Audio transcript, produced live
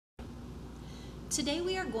Today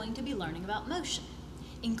we are going to be learning about motion,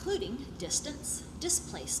 including distance,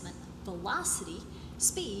 displacement, velocity,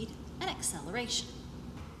 speed, and acceleration.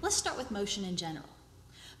 Let's start with motion in general.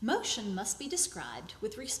 Motion must be described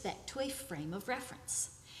with respect to a frame of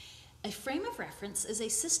reference. A frame of reference is a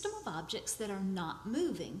system of objects that are not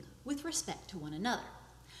moving with respect to one another.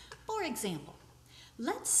 For example,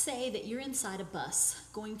 let's say that you're inside a bus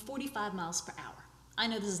going 45 miles per hour. I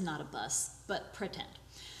know this is not a bus, but pretend.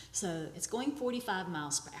 So it's going 45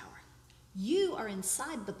 miles per hour. You are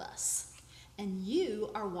inside the bus, and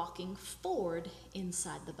you are walking forward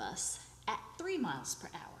inside the bus at 3 miles per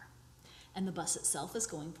hour, and the bus itself is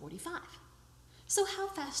going 45. So how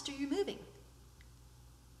fast are you moving?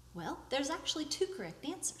 Well, there's actually two correct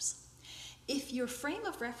answers. If your frame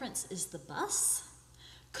of reference is the bus,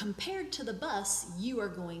 compared to the bus, you are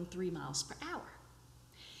going 3 miles per hour.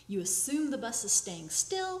 You assume the bus is staying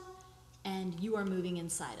still, and you are moving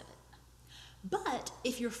inside of it. But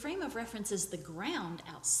if your frame of reference is the ground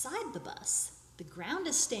outside the bus, the ground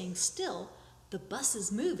is staying still, the bus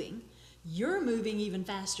is moving, you're moving even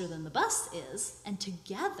faster than the bus is, and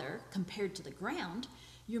together, compared to the ground,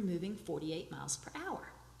 you're moving 48 miles per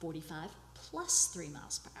hour, 45 plus 3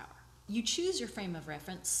 miles per hour. You choose your frame of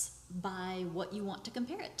reference by what you want to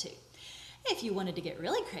compare it to. If you wanted to get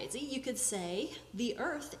really crazy, you could say the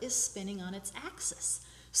Earth is spinning on its axis.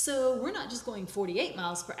 So we're not just going 48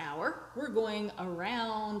 miles per hour, we're going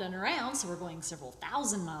around and around, so we're going several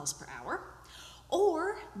thousand miles per hour.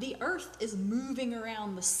 Or the Earth is moving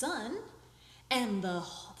around the sun, and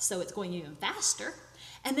so it's going even faster.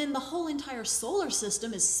 And then the whole entire solar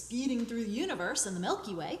system is speeding through the universe in the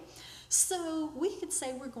Milky Way. So we could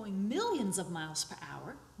say we're going millions of miles per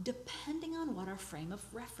hour, depending on what our frame of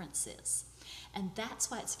reference is. And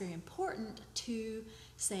that's why it's very important to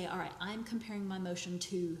say, all right, I'm comparing my motion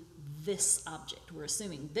to this object. We're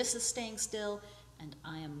assuming this is staying still and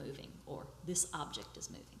I am moving, or this object is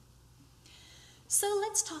moving. So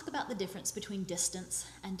let's talk about the difference between distance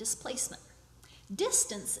and displacement.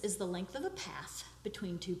 Distance is the length of a path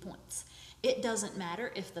between 2 points. It doesn't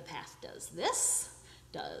matter if the path does this,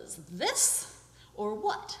 or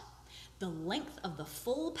what. The length of the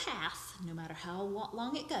full path, no matter how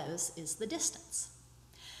long it goes, is the distance.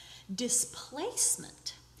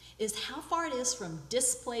 Displacement is how far it is from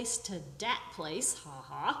this place to that place,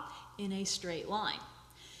 in a straight line.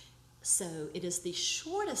 So it is the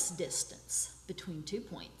shortest distance between 2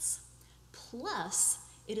 points, plus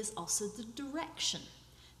it is also the direction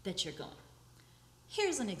that you're going.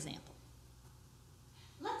 Here's an example.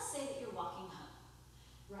 Let's say that you're walking home.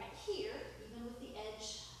 Right here, even with the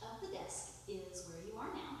edge of the desk, is where you are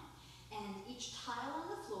now. And each tile on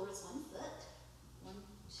the floor is 1 foot. 1,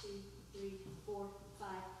 2, 3, 4, 5,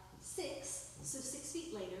 6. So 6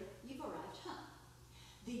 feet later, you've arrived home.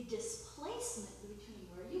 The displacement between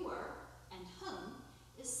where you were and home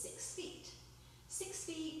is 6 feet. 6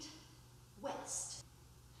 feet west.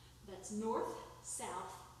 That's north,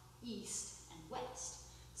 south, east, and west.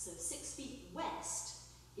 So 6 feet west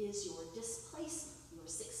is your displacement. You're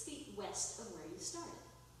 6 feet west of where you started.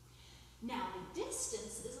 Now the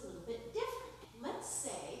distance is a little bit different. Let's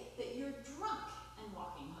say that you're drunk and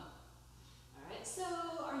walking home. All right, so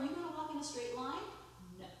are you going to walk in a straight line?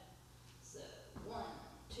 No. So 1,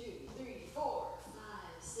 2, 3, 4, 5,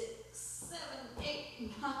 6, 7,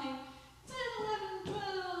 8, 9, 10, 11,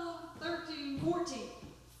 12, 13, 14.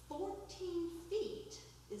 14 feet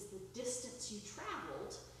is the distance you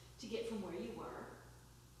traveled to get from where you were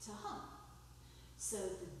to home. So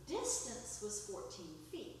the distance was 14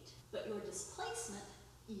 feet, but your displacement,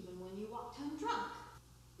 even when you walked home drunk,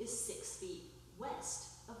 is 6 feet west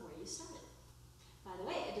of where you started. By the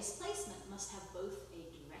way, a displacement must have both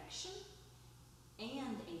a direction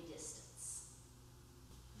and a distance.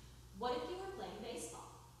 What if you were playing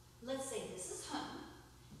baseball? Let's say this is home,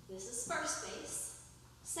 this is first base,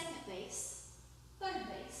 second base, third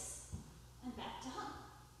base, and back to home.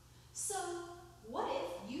 So what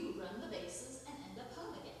if you run the bases and end up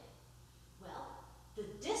home again? Well, the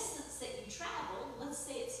distance that you traveled, let's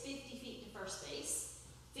say it's 50 feet to first base,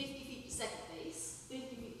 50 feet to second base,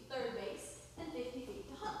 50 feet to third base, and 50 feet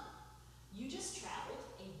to home. You just traveled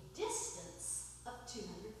a distance of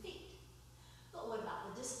 200 feet. But what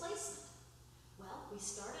about the displacement? Well, we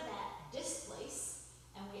started at displace,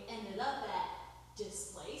 and we ended up at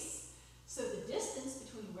displace. So the distance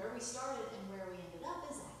between where we started and where we ended up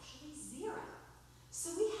is actually 0. So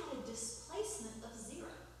we had a displacement of 0.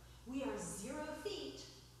 We are 0 feet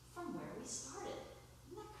from where we started.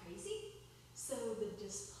 Isn't that crazy? So the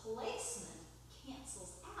displacement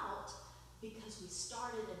cancels out because we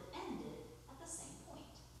started and ended at the same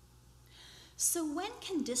point. So when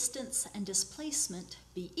can distance and displacement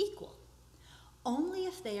be equal? Only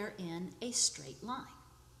if they are in a straight line.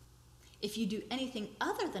 If you do anything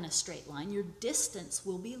other than a straight line, your distance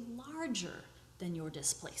will be larger than your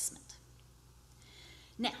displacement.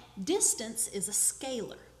 Now, distance is a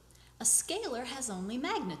scalar. A scalar has only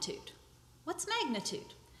magnitude. What's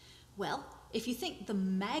magnitude? Well, if you think the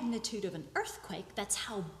magnitude of an earthquake, that's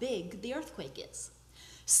how big the earthquake is.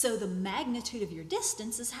 So the magnitude of your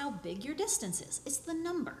distance is how big your distance is. It's the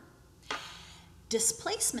number.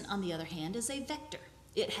 Displacement, on the other hand, is a vector.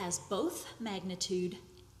 It has both magnitude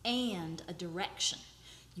and a direction.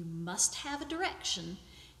 You must have a direction.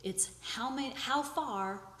 It's how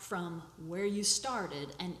far from where you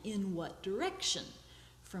started and in what direction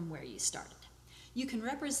from where you started. You can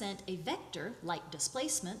represent a vector, like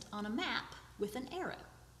displacement, on a map with an arrow.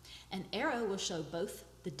 An arrow will show both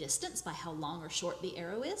the distance by how long or short the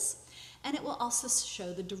arrow is, and it will also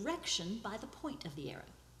show the direction by the point of the arrow.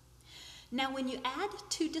 Now, when you add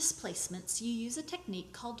two displacements, you use a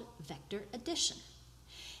technique called vector addition.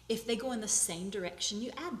 If they go in the same direction,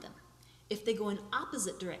 you add them. If they go in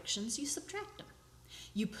opposite directions, you subtract them.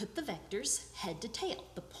 You put the vectors head to tail.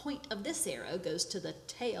 The point of this arrow goes to the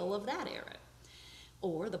tail of that arrow.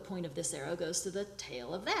 Or the point of this arrow goes to the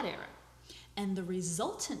tail of that arrow. And the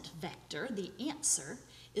resultant vector, the answer,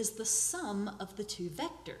 is the sum of the two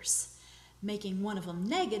vectors, making one of them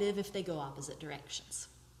negative if they go opposite directions.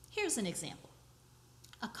 Here's an example.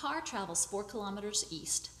 A car travels 4 kilometers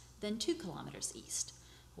east, then 2 kilometers east.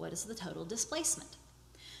 What is the total displacement?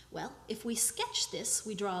 Well, if we sketch this,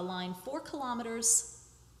 we draw a line 4 kilometers,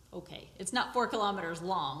 okay, it's not 4 kilometers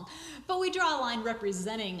long, but we draw a line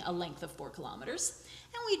representing a length of 4 kilometers,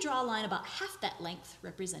 and we draw a line about half that length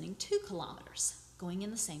representing 2 kilometers, going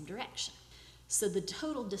in the same direction. So the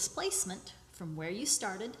total displacement from where you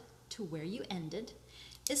started to where you ended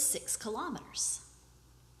is 6 kilometers.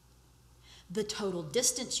 The total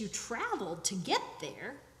distance you traveled to get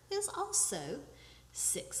there is also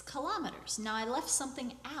 6 kilometers. Now, I left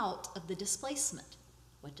something out of the displacement.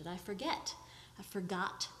 What did I forget? I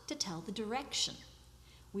forgot to tell the direction.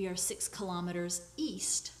 We are 6 kilometers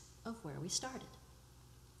east of where we started.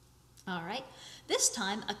 All right, this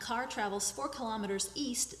time a car travels 4 kilometers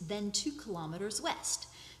east, then 2 kilometers west.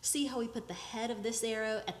 See how we put the head of this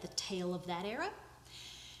arrow at the tail of that arrow?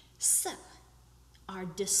 So, our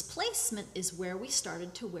displacement is where we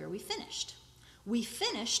started to where we finished. We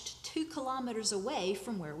finished 2 kilometers away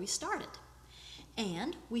from where we started.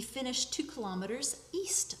 And we finished 2 kilometers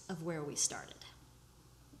east of where we started.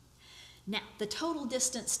 Now, the total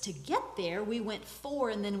distance to get there, we went 4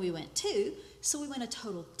 and then we went 2, so we went a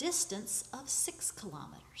total distance of 6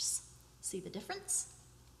 kilometers. See the difference?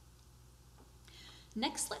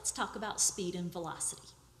 Next, let's talk about speed and velocity.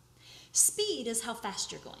 Speed is how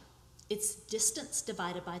fast you're going. It's distance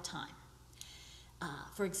divided by time.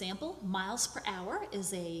 For example, miles per hour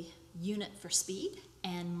is a unit for speed,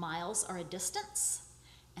 and miles are a distance,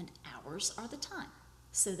 and hours are the time.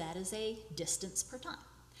 So that is a distance per time.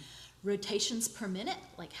 Rotations per minute,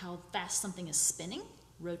 like how fast something is spinning.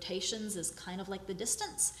 Rotations is kind of like the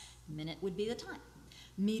distance. Minute would be the time.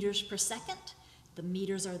 Meters per second, the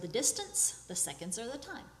meters are the distance, the seconds are the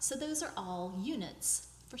time. So those are all units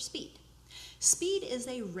for speed. Speed is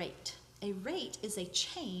a rate. A rate is a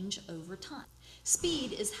change over time.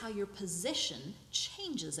 Speed is how your position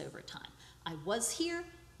changes over time. I was here,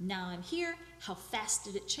 now I'm here. How fast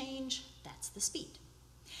did it change? That's the speed.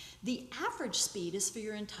 The average speed is for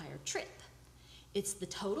your entire trip. It's the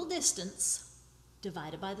total distance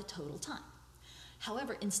divided by the total time.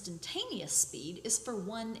 However, instantaneous speed is for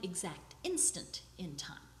one exact instant in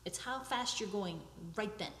time. It's how fast you're going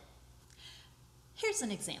right then. Here's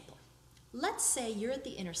an example. Let's say you're at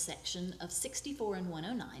the intersection of 64 and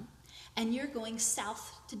 109, and you're going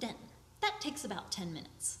south to Denton. That takes about 10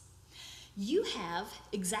 minutes. You have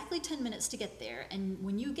exactly 10 minutes to get there, and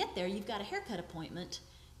when you get there, you've got a haircut appointment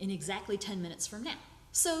in exactly 10 minutes from now.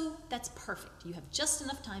 So that's perfect. You have just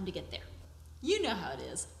enough time to get there. You know how it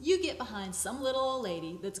is. You get behind some little old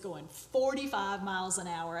lady that's going 45 miles an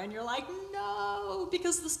hour, and you're like, no,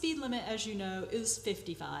 because the speed limit, as you know, is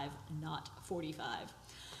 55, not 45.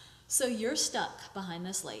 So you're stuck behind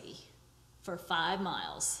this lady for 5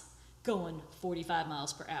 miles, going 45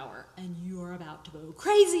 miles per hour, and you're about to go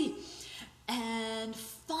crazy. And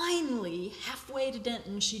finally, halfway to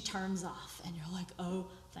Denton, she turns off, and you're like, oh,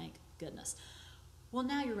 thank goodness. Well,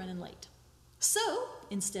 now you're running late. So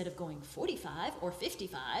instead of going 45 or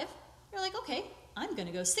 55, you're like, okay, I'm going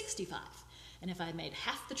to go 65. And if I made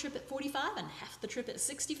half the trip at 45 and half the trip at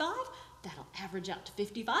 65, that'll average out to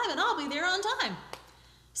 55, and I'll be there on time.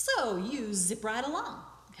 So you zip right along,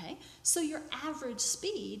 Okay, so your average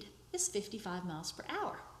speed is 55 miles per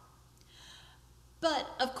hour. But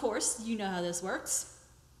of course, you know how this works.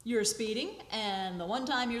 You're speeding, and the one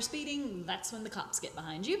time you're speeding, that's when the cops get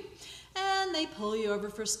behind you. And they pull you over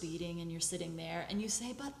for speeding, and you're sitting there, and you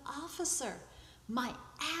say, "But officer, my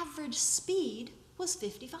average speed was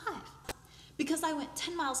 55. Because I went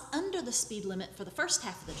 10 miles under the speed limit for the first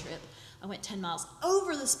half of the trip. I went 10 miles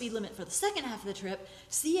over the speed limit for the second half of the trip.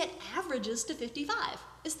 See, it averages to 55.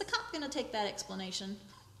 Is the cop going to take that explanation?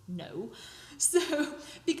 No. So,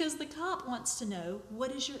 because the cop wants to know,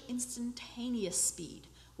 what is your instantaneous speed?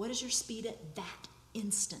 What is your speed at that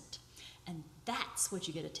instant? And that's what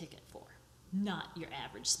you get a ticket for, not your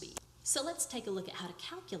average speed. So let's take a look at how to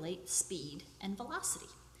calculate speed and velocity.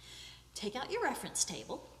 Take out your reference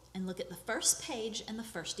table and look at the first page and the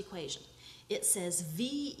first equation. It says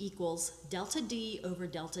V equals delta D over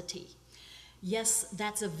delta T. Yes,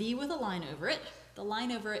 that's a V with a line over it. The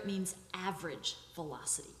line over it means average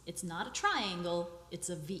velocity. It's not a triangle, it's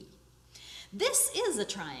a V. This is a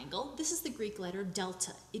triangle. This is the Greek letter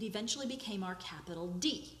delta. It eventually became our capital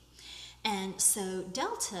D. And so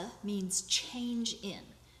delta means change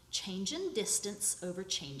in distance over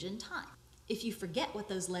change in time. If you forget what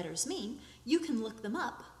those letters mean, you can look them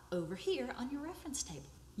up over here on your reference table.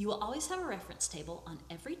 You will always have a reference table on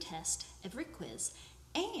every test, every quiz,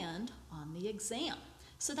 and on the exam.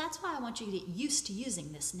 So that's why I want you to get used to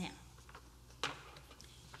using this now.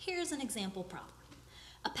 Here's an example problem.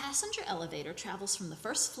 A passenger elevator travels from the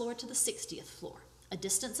first floor to the 60th floor, a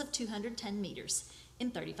distance of 210 meters,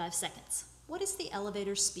 in 35 seconds. What is the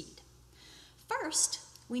elevator's speed? First,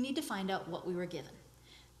 we need to find out what we were given.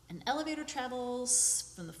 An elevator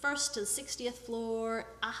travels from the first to the 60th floor,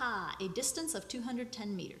 a distance of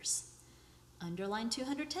 210 meters. Underline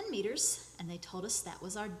 210 meters, and they told us that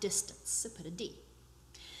was our distance, so put a D.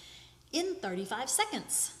 In 35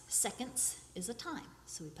 seconds, seconds is a time,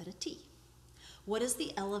 so we put a T. What is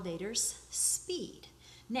the elevator's speed?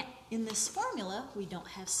 Now, in this formula, we don't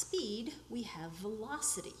have speed, we have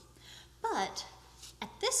velocity. But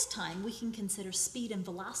at this time, we can consider speed and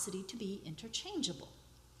velocity to be interchangeable.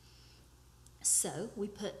 So we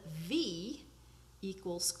put V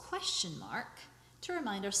equals question mark to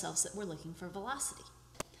remind ourselves that we're looking for velocity.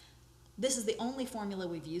 This is the only formula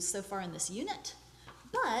we've used so far in this unit,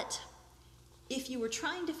 but if you were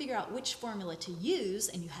trying to figure out which formula to use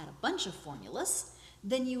and you had a bunch of formulas,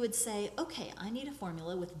 then you would say, okay, I need a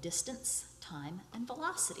formula with distance, time, and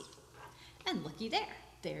velocity. And looky there,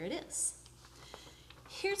 there it is.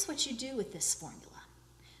 Here's what you do with this formula.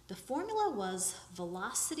 The formula was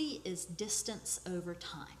velocity is distance over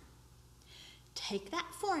time. Take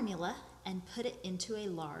that formula and put it into a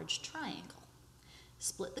large triangle.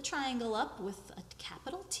 Split the triangle up with a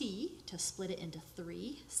capital T to split it into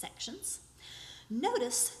 3 sections.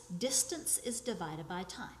 Notice distance is divided by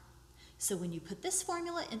time. So when you put this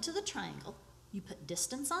formula into the triangle, you put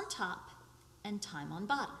distance on top and time on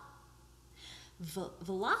bottom.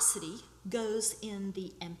 Velocity goes in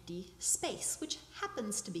the empty space, which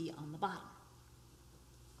happens to be on the bottom.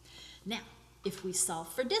 Now, if we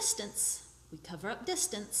solve for distance, we cover up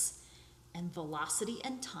distance, and velocity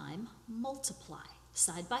and time multiply.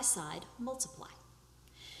 Side by side, multiply.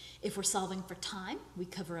 If we're solving for time, we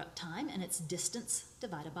cover up time, and it's distance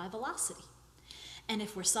divided by velocity. And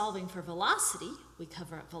if we're solving for velocity, we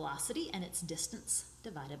cover up velocity, and it's distance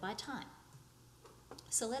divided by time.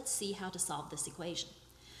 So let's see how to solve this equation.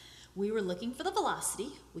 We were looking for the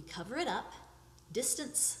velocity, we cover it up,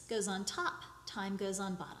 distance goes on top, time goes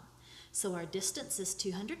on bottom. So our distance is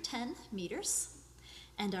 210 meters,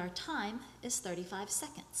 and our time is 35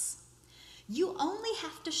 seconds. You only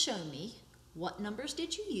have to show me what numbers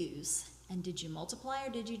did you use, and did you multiply or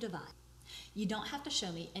did you divide? You don't have to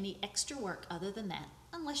show me any extra work other than that,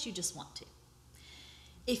 unless you just want to.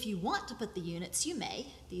 If you want to put the units, you may.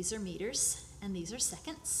 These are meters, and these are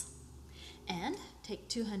seconds. And take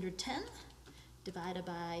 210 divided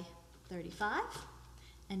by 35,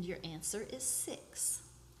 and your answer is 6.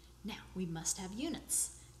 Now, we must have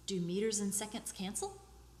units. Do meters and seconds cancel?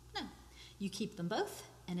 No. You keep them both,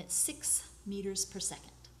 and it's 6 meters per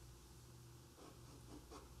second.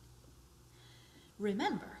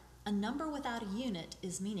 Remember, a number without a unit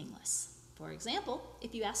is meaningless. For example,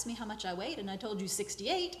 if you asked me how much I weighed and I told you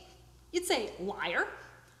 68, you'd say, liar.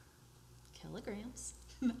 Kilograms.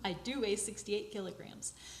 I do weigh 68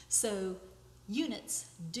 kilograms. So units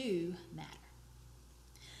do matter.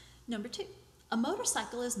 Number 2, a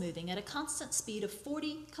motorcycle is moving at a constant speed of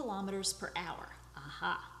 40 kilometers per hour.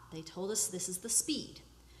 Aha, they told us this is the speed.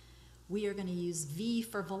 We are going to use V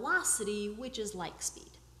for velocity, which is like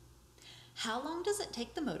speed. How long does it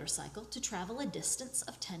take the motorcycle to travel a distance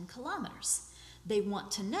of 10 kilometers? They want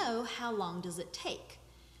to know how long does it take.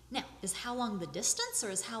 Now, is how long the distance or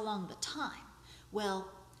is how long the time? Well,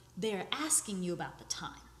 they're asking you about the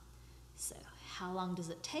time. So, how long does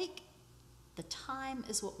it take? The time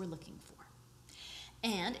is what we're looking for.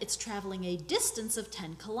 And it's traveling a distance of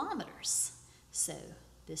 10 kilometers. So,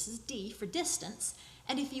 this is D for distance.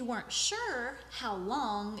 And if you weren't sure how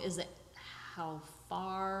long is it, how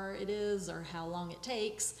far it is, or how long it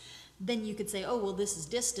takes, then you could say, oh, well, this is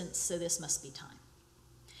distance, so this must be time.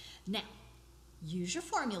 Now, use your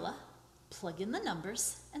formula, plug in the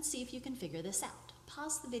numbers, and see if you can figure this out.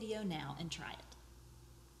 Pause the video now and try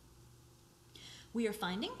it. We are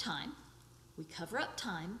finding time. We cover up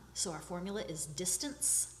time, so our formula is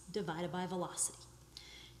distance divided by velocity.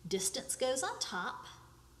 Distance goes on top,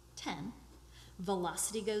 10.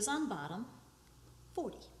 Velocity goes on bottom,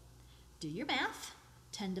 40. Do your math.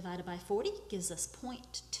 10 divided by 40 gives us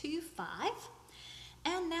 0.25.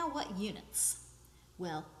 And now what units?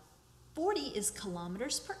 Well, 40 is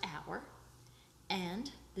kilometers per hour,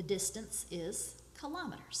 and the distance is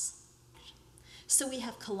kilometers. So we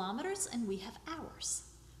have kilometers and we have hours.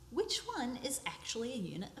 Which one is actually a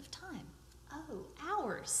unit of time? Oh,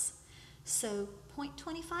 hours. So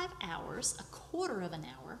 0.25 hours, a quarter of an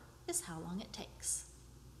hour, is how long it takes.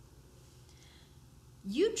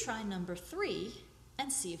 You try number 3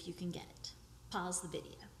 and see if you can get it. Pause the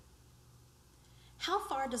video. How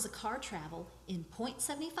far does a car travel in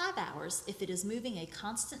 0.75 hours if it is moving a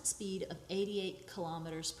constant speed of 88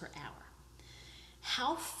 kilometers per hour?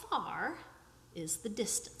 How far is the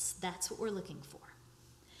distance? That's what we're looking for.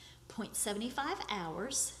 0.75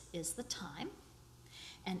 hours is the time,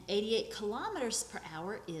 and 88 kilometers per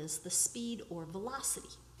hour is the speed or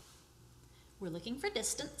velocity. We're looking for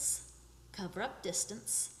distance, cover up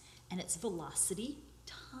distance, and it's velocity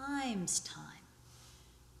times time.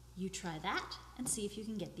 You try that and see if you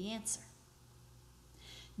can get the answer.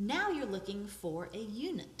 Now you're looking for a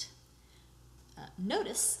unit.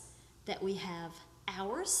 Notice that we have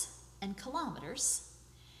hours and kilometers,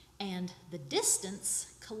 and the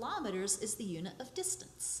distance, kilometers, is the unit of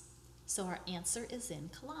distance. So our answer is in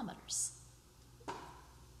kilometers.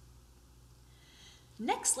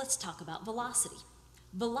 Next, let's talk about velocity.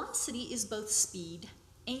 Velocity is both speed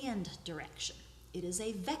and direction. It is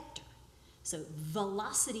a vector. So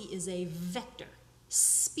velocity is a vector.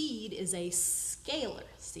 Speed is a scalar.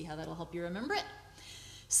 See how that'll help you remember it?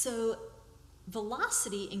 So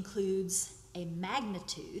velocity includes a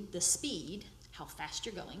magnitude, the speed, how fast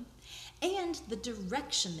you're going, and the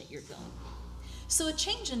direction that you're going. So a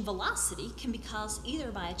change in velocity can be caused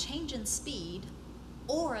either by a change in speed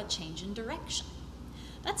or a change in direction.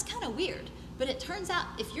 That's kind of weird, but it turns out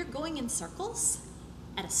if you're going in circles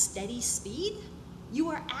at a steady speed, you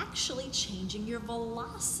are actually changing your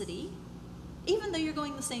velocity. Even though you're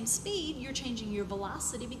going the same speed, you're changing your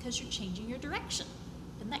velocity because you're changing your direction.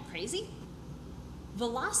 Isn't that crazy?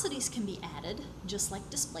 Velocities can be added just like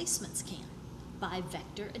displacements can, by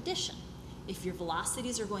vector addition. If your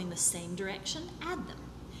velocities are going the same direction, add them.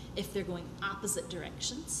 If they're going opposite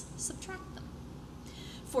directions, subtract them.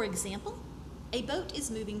 For example, a boat is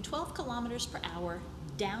moving 12 kilometers per hour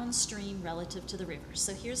downstream relative to the river.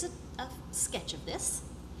 So here's a sketch of this.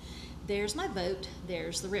 There's my boat,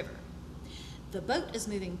 there's the river. The boat is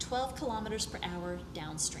moving 12 kilometers per hour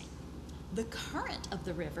downstream. The current of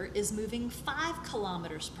the river is moving 5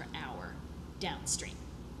 kilometers per hour downstream.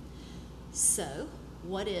 So,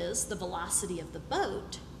 what is the velocity of the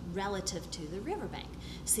boat relative to the riverbank?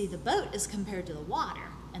 See, the boat is compared to the water,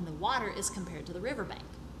 and the water is compared to the riverbank.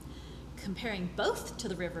 Comparing both to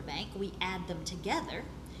the riverbank, we add them together,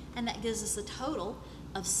 and that gives us a total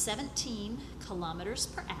of 17 kilometers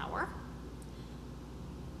per hour.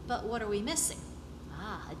 But what are we missing?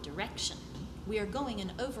 A direction. We are going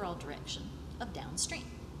in overall direction of downstream.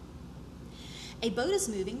 A boat is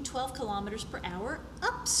moving 12 kilometers per hour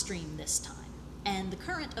upstream this time, and the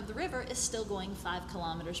current of the river is still going 5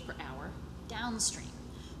 kilometers per hour downstream.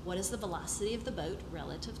 What is the velocity of the boat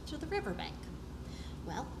relative to the riverbank?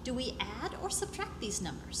 Well, do we add or subtract these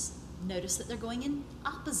numbers? Notice that they're going in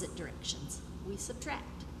opposite directions. We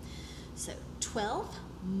subtract. So 12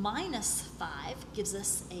 minus 5 gives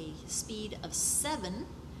us a speed of 7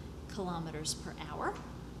 kilometers per hour.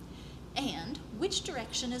 And which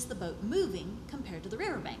direction is the boat moving compared to the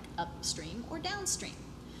riverbank, upstream or downstream?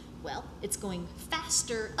 Well, it's going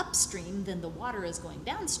faster upstream than the water is going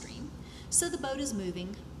downstream, so the boat is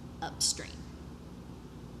moving upstream.